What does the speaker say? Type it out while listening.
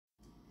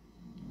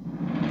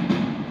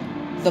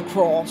the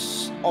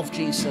cross of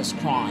Jesus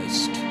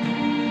Christ.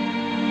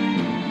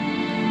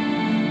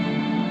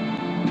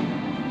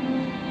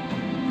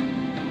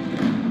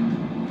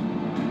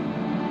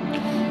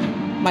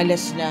 My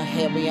listener,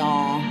 here we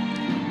are.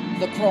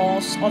 The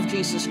cross of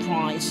Jesus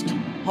Christ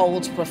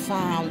holds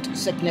profound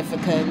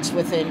significance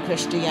within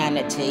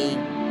Christianity.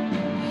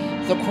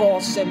 The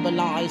cross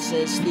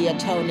symbolizes the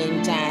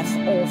atoning death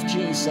of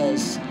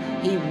Jesus.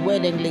 He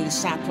willingly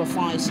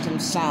sacrificed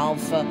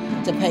himself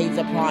to pay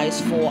the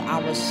price for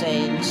our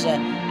sins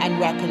and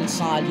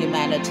reconcile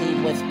humanity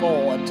with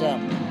God.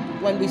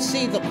 When we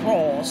see the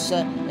cross,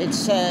 it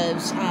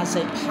serves as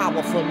a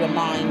powerful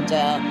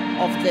reminder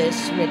of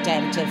this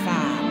redemptive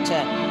act.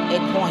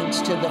 It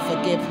points to the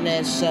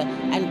forgiveness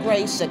and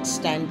grace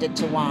extended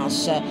to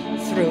us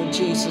through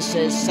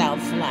Jesus'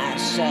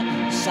 selfless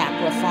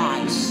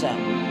sacrifice.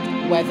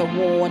 Whether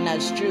worn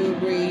as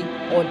jewelry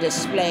or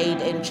displayed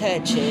in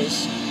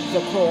churches, the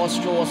cross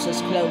draws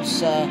us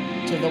closer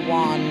to the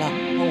one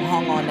who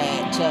hung on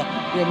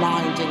it,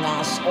 reminding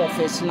us of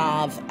his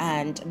love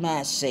and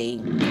mercy.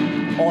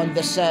 On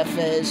the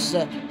surface,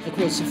 the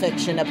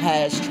crucifixion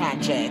appears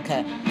tragic.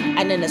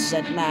 An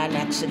innocent man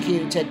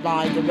executed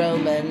by the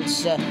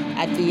Romans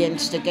at the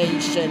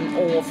instigation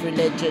of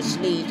religious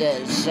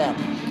leaders.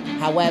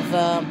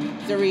 However,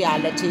 the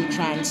reality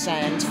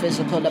transcends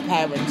physical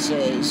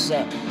appearances.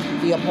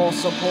 The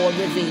Apostle Paul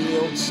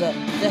reveals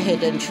the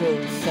hidden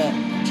truth.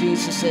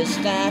 Jesus'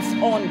 death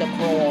on the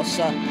cross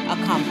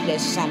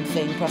accomplished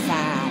something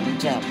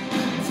profound.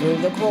 Through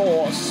the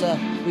cross,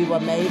 we were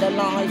made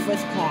alive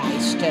with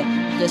Christ,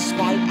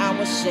 despite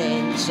our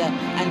sins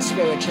and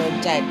spiritual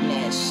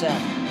deadness.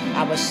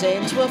 Our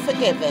sins were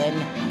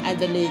forgiven, and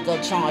the legal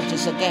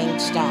charges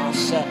against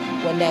us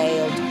were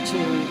nailed to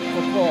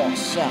the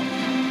cross.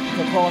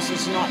 The cross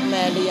is not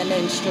merely an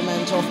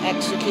instrument of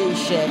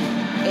execution,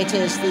 it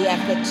is the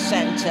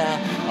epicenter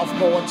of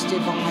God's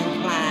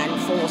divine plan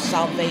for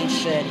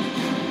salvation.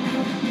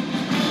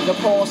 The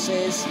cross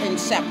is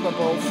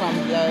inseparable from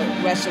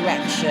the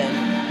resurrection.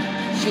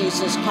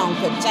 Jesus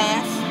conquered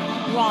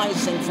death,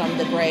 rising from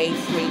the grave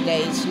 3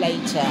 days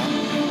later.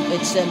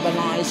 It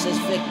symbolizes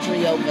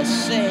victory over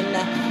sin,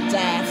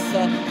 death,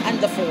 and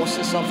the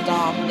forces of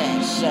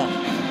darkness.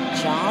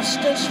 Just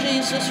as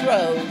Jesus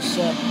rose,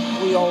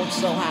 we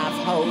also have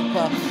hope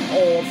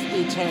of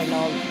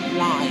eternal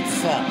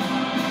life.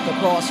 The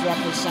cross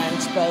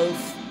represents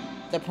both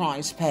the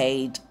price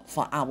paid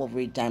for our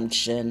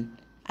redemption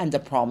and the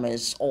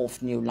promise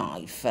of new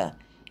life.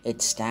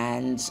 It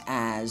stands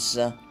as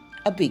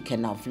a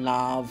beacon of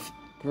love,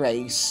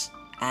 grace,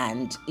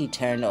 and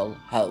eternal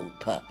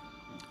hope.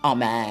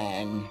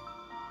 Amen.